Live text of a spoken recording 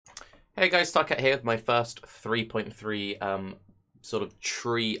Hey guys, Tarke here with my first 3.3 sort of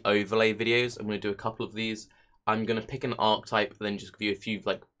tree overlay videos. I'm going to do a couple of these. I'm going to pick an archetype and then just give you a few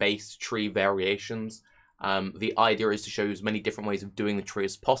like base tree variations. The idea is to show you as many different ways of doing the tree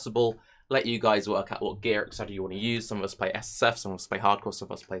as possible. Let you guys work out what gear, etc. you want to use. Some of us play SSF, some of us play hardcore, some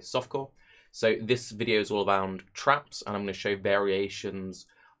of us play softcore. So this video is all around traps, and I'm going to show variations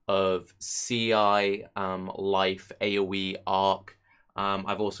of CI, life, AoE, arc.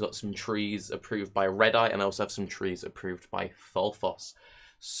 I've also got some trees approved by Red Eye, and I also have some trees approved by Fulfos.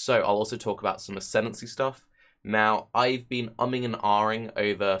 So I'll also talk about some Ascendancy stuff. Now, I've been umming and ahhing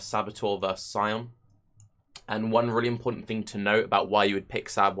over Saboteur versus Scion. And one really important thing to note about why you would pick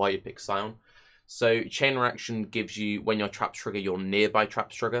Sab, why you pick Scion. So chain reaction gives you, when your traps trigger, your nearby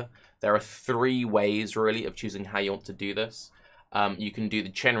traps trigger. There are three ways, really, of choosing how you want to do this. You can do the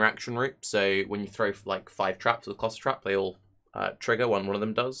chain reaction route. So when you throw like 5 traps with a cluster trap, they all trigger when one of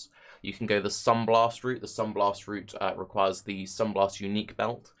them does. You can go the Sunblast route. The Sunblast route requires the Sunblast unique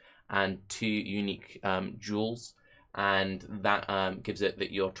belt and 2 unique jewels, and that gives it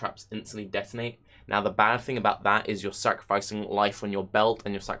that your traps instantly detonate. Now the bad thing about that is you're sacrificing life on your belt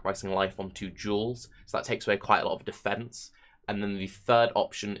and you're sacrificing life on 2 jewels, so that takes away quite a lot of defense. And then the third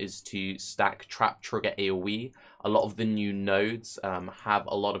option is to stack trap trigger AoE. A lot of the new nodes have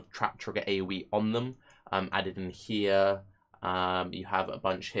a lot of trap trigger AoE on them, added in here. You have a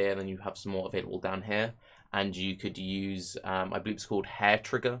bunch here, then you have some more available down here, and you could use, I believe it's called hair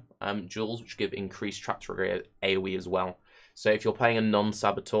trigger jewels, which give increased trap trigger AoE as well. So if you're playing a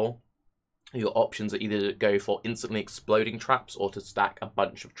non-saboteur, your options are either to go for instantly exploding traps or to stack a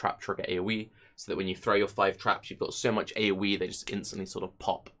bunch of trap trigger AoE, so that when you throw your 5 traps, you've got so much AoE they just instantly sort of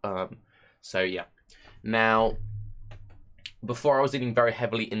pop. So yeah. Now, before I was leaning very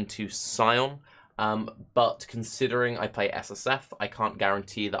heavily into Scion, but considering I play SSF, I can't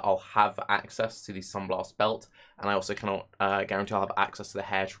guarantee that I'll have access to the Sunblast belt, and I also cannot guarantee I'll have access to the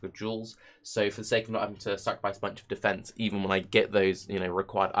hair trigger jewels. So for the sake of not having to sacrifice a bunch of defense, even when I get those,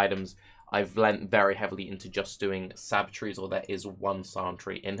 required items, I've lent very heavily into just doing Sab trees, or there is one Scion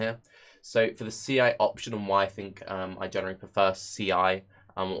tree in here. So for the CI option, and why I think I generally prefer CI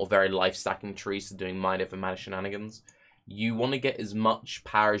or very life stacking trees to doing mind over matter shenanigans, you want to get as much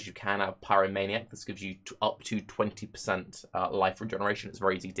power as you can out of Pyromaniac. This gives you up to 20% life regeneration. It's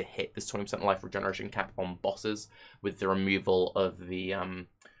very easy to hit this 20% life regeneration cap on bosses with the removal of the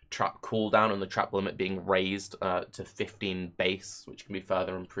trap cooldown and the trap limit being raised to 15 base, which can be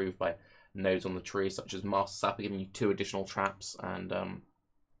further improved by nodes on the tree, such as Master Sapper giving you 2 additional traps and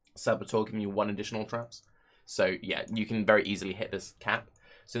Saboteur giving you 1 additional traps. So yeah, you can very easily hit this cap.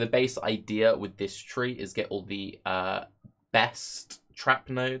 So the base idea with this tree is get all the best trap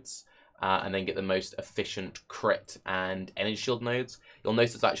nodes and then get the most efficient crit and energy shield nodes. You'll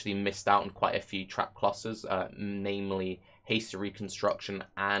notice it's actually missed out on quite a few trap clusters, namely Hasty Reconstruction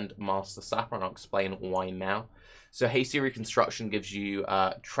and Master Sapper, and I'll explain why now. So Hasty Reconstruction gives you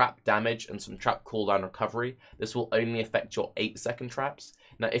trap damage and some trap cooldown recovery. This will only affect your 8-second traps.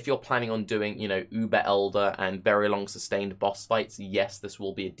 Now, if you're planning on doing, Uber Elder and very long sustained boss fights, yes, this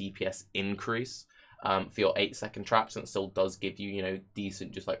will be a DPS increase for your 8-second traps, and it still does give you,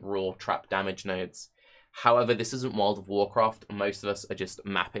 decent, just like raw trap damage nodes. However, this isn't World of Warcraft. Most of us are just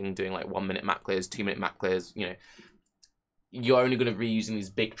mapping, doing like 1-minute map clears, 2-minute map clears, You're only going to be using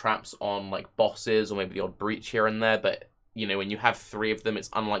these big traps on like bosses or maybe the odd breach here and there, but when you have 3 of them, it's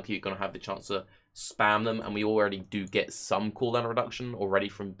unlikely you're going to have the chance to spam them, and we already do get some cooldown reduction already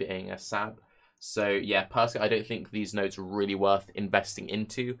from being a Sab. So yeah, personally, I don't think these nodes are really worth investing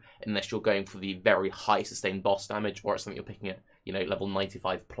into unless you're going for the very high sustained boss damage, or it's something you're picking at, level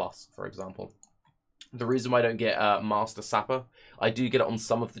 95 plus, for example. The reason why I don't get Master Sapper, I do get it on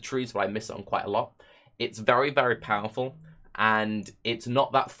some of the trees, but I miss it on quite a lot. It's very, very powerful, and it's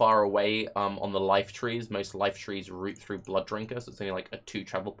not that far away on the life trees. Most life trees route through Blood Drinker, so it's only like a 2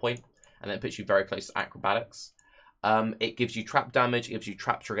 travel point, and then it puts you very close to acrobatics. It gives you trap damage, it gives you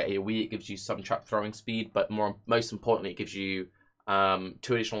trap trigger AoE, it gives you some trap throwing speed, but most importantly, it gives you 2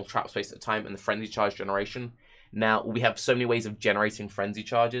 additional trap space at a time and the frenzy charge generation. Now, we have so many ways of generating frenzy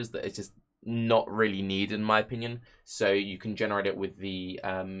charges that it's just not really needed, in my opinion. So you can generate it with the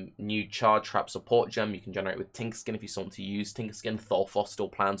new charge trap support gem. You can generate it with Tinkerskin if you want to use Tinkerskin. Thorfos still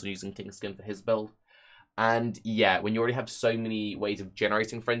plans on using Tinkerskin for his build. And yeah, when you already have so many ways of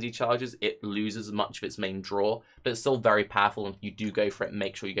generating frenzy charges, it loses much of its main draw, but it's still very powerful, and if you do go for it,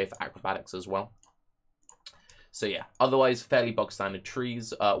 make sure you go for acrobatics as well. So yeah, otherwise fairly bog standard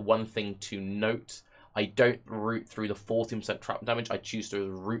trees. One thing to note, I don't root through the 14% trap damage. I choose to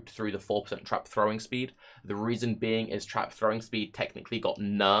root through the 4% trap throwing speed. The reason being is trap throwing speed technically got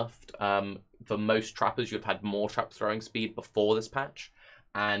nerfed. For most trappers, you've had more trap throwing speed before this patch.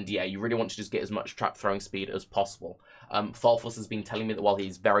 And yeah, you really want to just get as much trap throwing speed as possible. Falfos has been telling me that while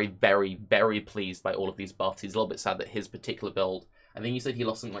he's very, very, very pleased by all of these buffs, he's a little bit sad that his particular build, I think he said he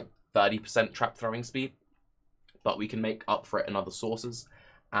lost something like 30% trap throwing speed, but we can make up for it in other sources.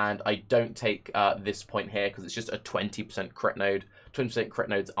 And I don't take this point here because it's just a 20% crit node. 20% crit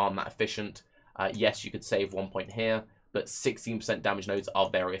nodes aren't that efficient. Yes, you could save 1 point here, but 16% damage nodes are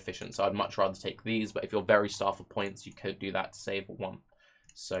very efficient. So I'd much rather take these, but if you're very starved for points, you could do that to save 1.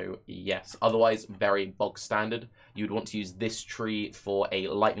 So yes, otherwise very bog standard. You'd want to use this tree for a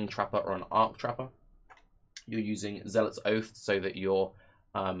lightning trapper or an arc trapper. You're using Zealot's Oath so that your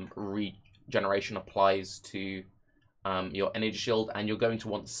regeneration applies to your energy shield, and you're going to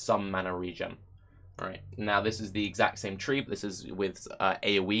want some mana regen. Alright, now this is the exact same tree, but this is with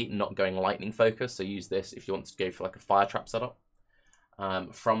AoE, not going lightning focus, so use this if you want to go for like a fire trap setup.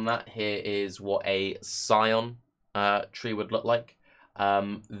 From that, here is what a Scion tree would look like.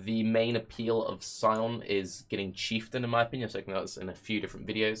 The main appeal of Scion is getting Chieftain, in my opinion, so I think that's in a few different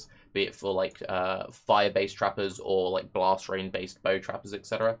videos, be it for like fire-based trappers or like blast rain-based bow trappers,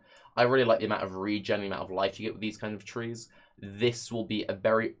 etc. I really like the amount of regen, the amount of life you get with these kind of trees. This will be a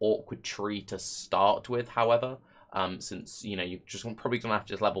very awkward tree to start with, however, since, you know, you're just probably going to have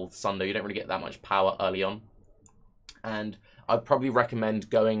to just level with Sunder. You don't really get that much power early on. And I'd probably recommend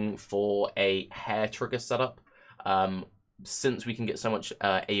going for a hair trigger setup. Since we can get so much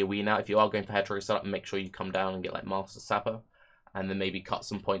AoE now, if you are going for hair trigger setup, make sure you come down and get like Master Sapper, and then maybe cut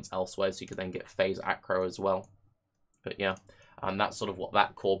some points elsewhere so you could then get phase acro as well. But yeah, that's sort of what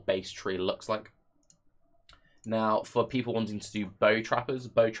that core base tree looks like. Now, for people wanting to do bow trappers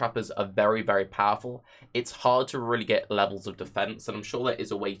are very, very powerful. It's hard to really get levels of defense, and I'm sure there is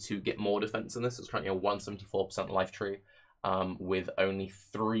a way to get more defense in this. It's currently a 174% life tree with only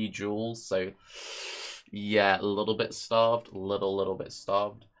 3 jewels, so yeah, a little bit starved, little bit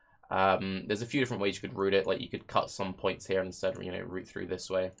starved. There's a few different ways you could route it. Like you could cut some points here and instead, you know, route through this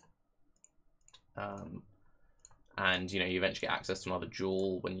way. And you know, you eventually get access to another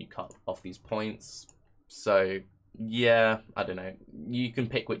jewel when you cut off these points. So yeah, I don't know. You can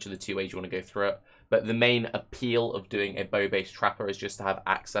pick which of the 2 ways you want to go through it. But the main appeal of doing a bow-based trapper is just to have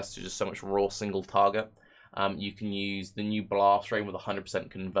access to just so much raw single target. You can use the new blast rain with 100%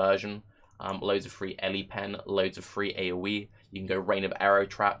 conversion. Loads of free Ellie pen, loads of free AoE. You can go rain of arrow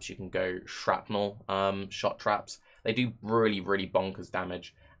traps, you can go shrapnel shot traps. They do really, really bonkers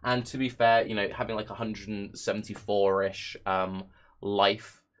damage. And to be fair, you know, having like 174-ish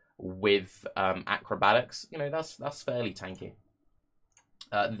life with acrobatics, you know, that's fairly tanky.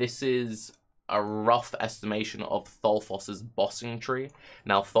 This is a rough estimation of Tholfos's bossing tree.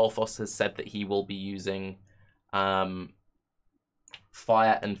 Now, Tholfos has said that he will be using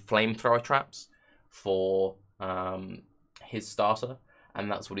fire and flamethrower traps for his starter,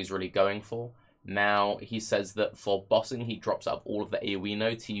 and that's what he's really going for. Now, he says that for bossing, he drops out all of the AoE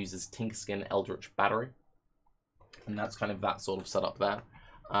nodes. He uses Tinkerskin Eldritch Battery, and that's kind of that sort of setup there.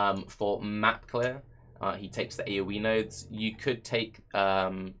 For map clear, he takes the AoE nodes. You could take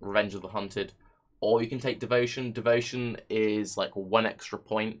Revenge of the Hunted, or you can take Devotion. Devotion is like 1 extra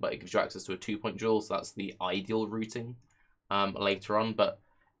point, but it gives you access to a 2-point jewel, so that's the ideal routing later on. But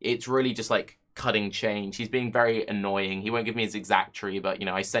it's really just like cutting change. He's being very annoying. He won't give me his exact tree, but you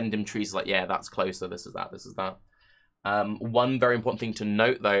know, I send him trees like, yeah, that's closer, this is that, this is that. One very important thing to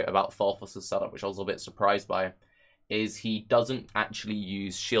note though about Tholfos' setup, which I was a little bit surprised by, is he doesn't actually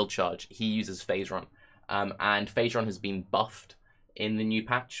use shield charge. He uses phase run, and phase run has been buffed in the new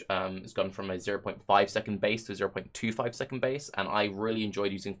patch. It's gone from a 0.5 second base to a 0.25 second base, and I really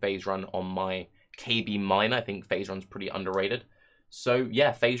enjoyed using phase run on my KB miner. I think phase run's pretty underrated. So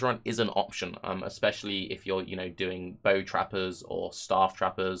yeah, phase run is an option, especially if you're, you know, doing bow trappers or staff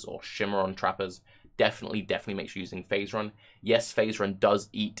trappers or shimmeron trappers. Definitely make sure you're using phase run. Yes, phase run does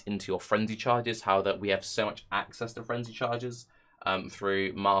eat into your frenzy charges. However, we have so much access to frenzy charges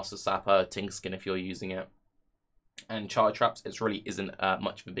through Master Sapper, Tinkerskin if you're using it, and charge traps. It really isn't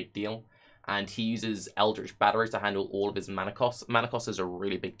much of a big deal. And he uses Eldritch Battery to handle all of his mana costs. Mana cost is a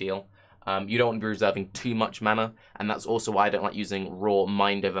really big deal. You don't want to be reserving too much mana, and that's also why I don't like using raw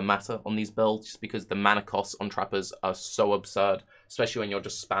mind over matter on these builds, just because the mana costs on trappers are so absurd, especially when you're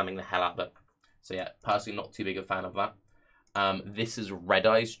just spamming the hell out of it. So yeah, personally not too big a fan of that. This is Red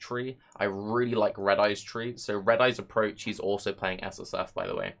Eye's tree. I really like Red Eye's tree. So Red Eye's approach, he's also playing SSF by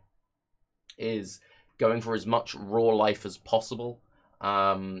the way, is going for as much raw life as possible.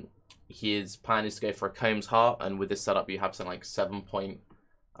 his plan is to go for a Combs Heart, and with this setup, you have something like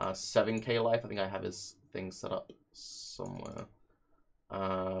 7.7k life. I think I have his thing set up somewhere.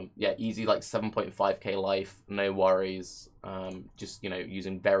 Yeah, easy like 7.5k life, no worries. Just, you know,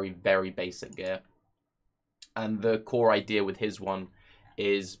 using very, very basic gear. And the core idea with his one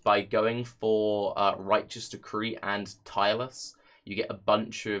is by going for Righteous Decree and Tireless, you get a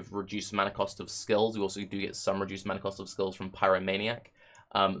bunch of reduced mana cost of skills. You also do get some reduced mana cost of skills from Pyromaniac.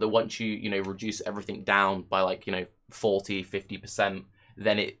 That once you know, reduce everything down by like, you know, 40, 50%,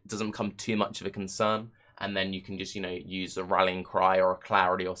 then it doesn't become too much of a concern. And then you can just, you know, use a Rallying Cry or a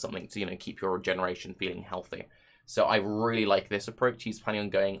Clarity or something to, you know, keep your regeneration feeling healthy. So I really like this approach. He's planning on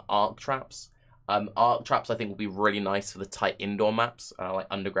going Arc Traps. Arc Traps, I think, will be really nice for the tight indoor maps, like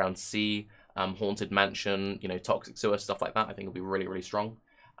Underground Sea, Haunted Mansion, you know, Toxic Sewer, stuff like that. I think will be really, really strong.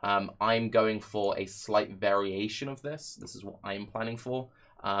 I'm going for a slight variation of this. This is what I'm planning for.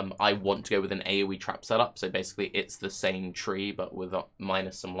 I want to go with an AoE trap setup, so basically it's the same tree, but with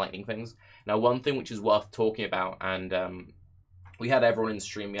minus some lightning things. Now, one thing which is worth talking about, and we had everyone in the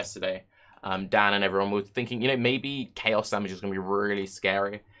stream yesterday, Dan and everyone were thinking, you know, maybe Chaos Damage is going to be really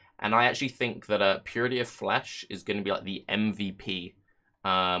scary. And I actually think that Purity of Flesh is going to be like the MVP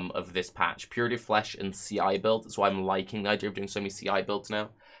of this patch. Purity of Flesh and CI builds. That's why I'm liking the idea of doing so many CI builds now.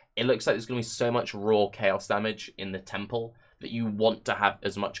 It looks like there's going to be so much raw Chaos Damage in the Temple that you want to have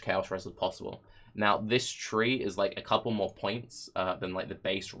as much Chaos Res as possible. Now, this tree is like a couple more points than like the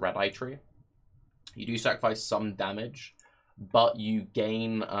base Red Eye tree. You do sacrifice some damage, but you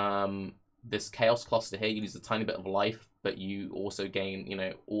gain this Chaos Cluster here. You lose a tiny bit of life, but you also gain, you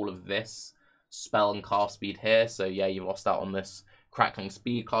know, all of this spell and cast speed here. So yeah, you've lost out on this crackling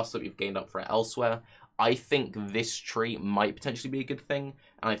speed cluster that you've gained up for it elsewhere. I think this tree might potentially be a good thing,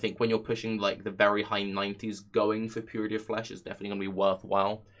 and I think when you're pushing like the very high 90s, going for Purity of Flesh is definitely going to be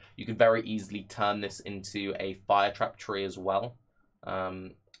worthwhile. You could very easily turn this into a Fire Trap tree as well,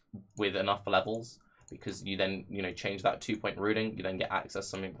 with enough levels, because you then, you know, change that 2-point rooting. You then get access to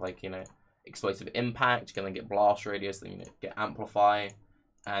something like, you know, Explosive Impact. You can then get Blast Radius, then, you know, get Amplify,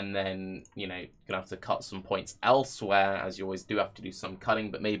 and then, you know, you're gonna have to cut some points elsewhere, as you always do have to do some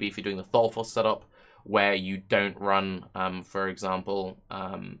cutting. But maybe if you're doing the Thorfos setup where you don't run, for example,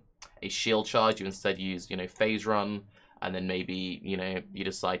 a shield charge, you instead use, you know, phase run, and then maybe, you know, you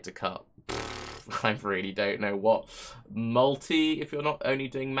decide to cut I really don't know what multi, if you're not only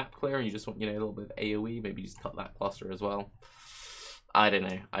doing map clear and you just want, you know, a little bit of AoE, maybe just cut that cluster as well. I don't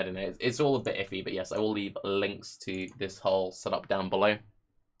know. It's all a bit iffy, but yes, I will leave links to this whole setup down below.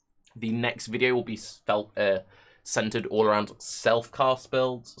 The next video will be centered all around self-cast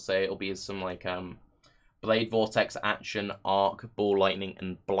builds, so it'll be some like Blade Vortex, Action, Arc, Ball Lightning,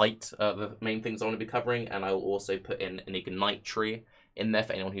 and Blight, the main things I want to be covering, and I will also put in an Ignite tree in there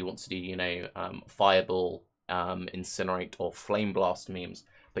for anyone who wants to do, you know, Fireball, Incinerate, or Flame Blast memes.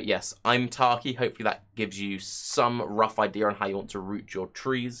 But yes, I'm Tarke. Hopefully that gives you some rough idea on how you want to route your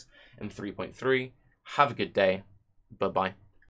trees in 3.3. Have a good day. Bye-bye.